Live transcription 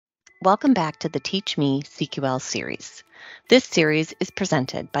Welcome back to the Teach Me CQL series. This series is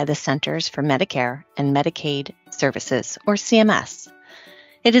presented by the Centers for Medicare and Medicaid Services, or CMS.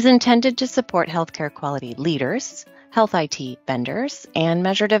 It is intended to support healthcare quality leaders, health IT vendors, and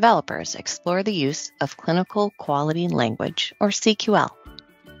measure developers explore the use of clinical quality language, or CQL.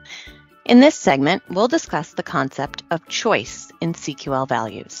 In this segment, we'll discuss the concept of choice in CQL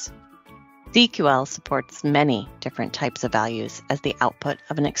values. CQL supports many different types of values as the output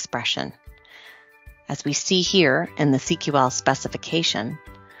of an expression. As we see here in the CQL specification,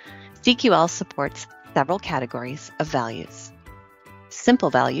 CQL supports several categories of values. Simple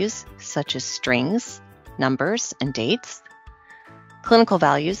values such as strings, numbers, and dates. Clinical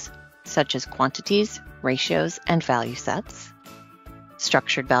values such as quantities, ratios, and value sets.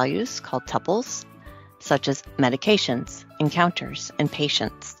 Structured values called tuples, such as medications, encounters, and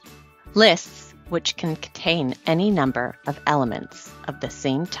patients. Lists, which can contain any number of elements of the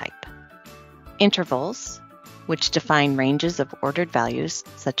same type. Intervals, which define ranges of ordered values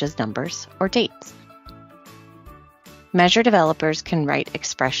such as numbers or dates. Measure developers can write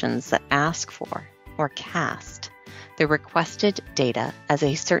expressions that ask for or cast the requested data as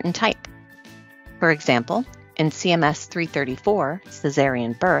a certain type. For example, in CMS 334,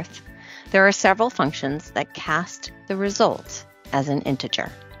 cesarean birth, there are several functions that cast the result as an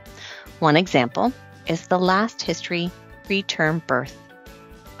integer. One example is the last history preterm birth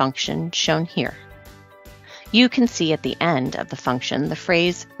function shown here. You can see at the end of the function the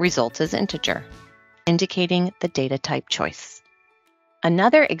phrase result as integer, indicating the data type choice.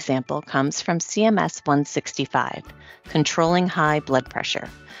 Another example comes from CMS 165, controlling high blood pressure,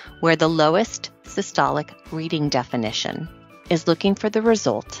 where the lowest systolic reading definition is looking for the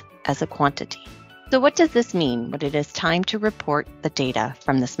result as a quantity. So what does this mean when it is time to report the data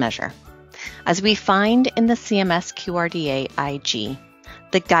from this measure? As we find in the CMS QRDA IG,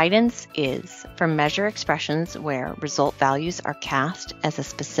 the guidance is for measure expressions where result values are cast as a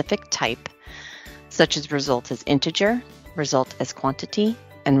specific type, such as result as integer, result as quantity,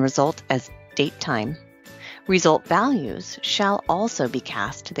 and result as date time. Result values shall also be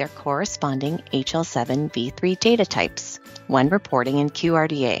cast to their corresponding HL7 V3 data types when reporting in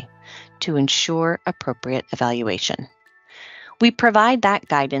QRDA to ensure appropriate evaluation. We provide that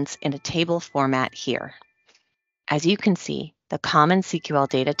guidance in a table format here. As you can see, the common CQL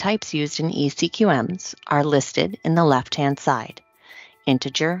data types used in eCQMs are listed in the left-hand side: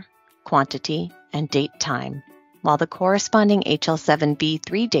 integer, quantity, and date time, while the corresponding HL7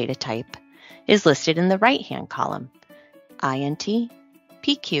 V3 data type is listed in the right-hand column: INT,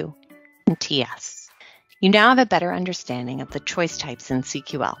 PQ, and TS. You now have a better understanding of the choice types in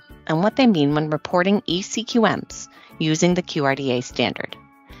CQL and what they mean when reporting eCQMs using the QRDA standard.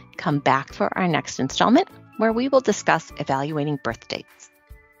 Come back for our next installment, where we will discuss evaluating birth dates.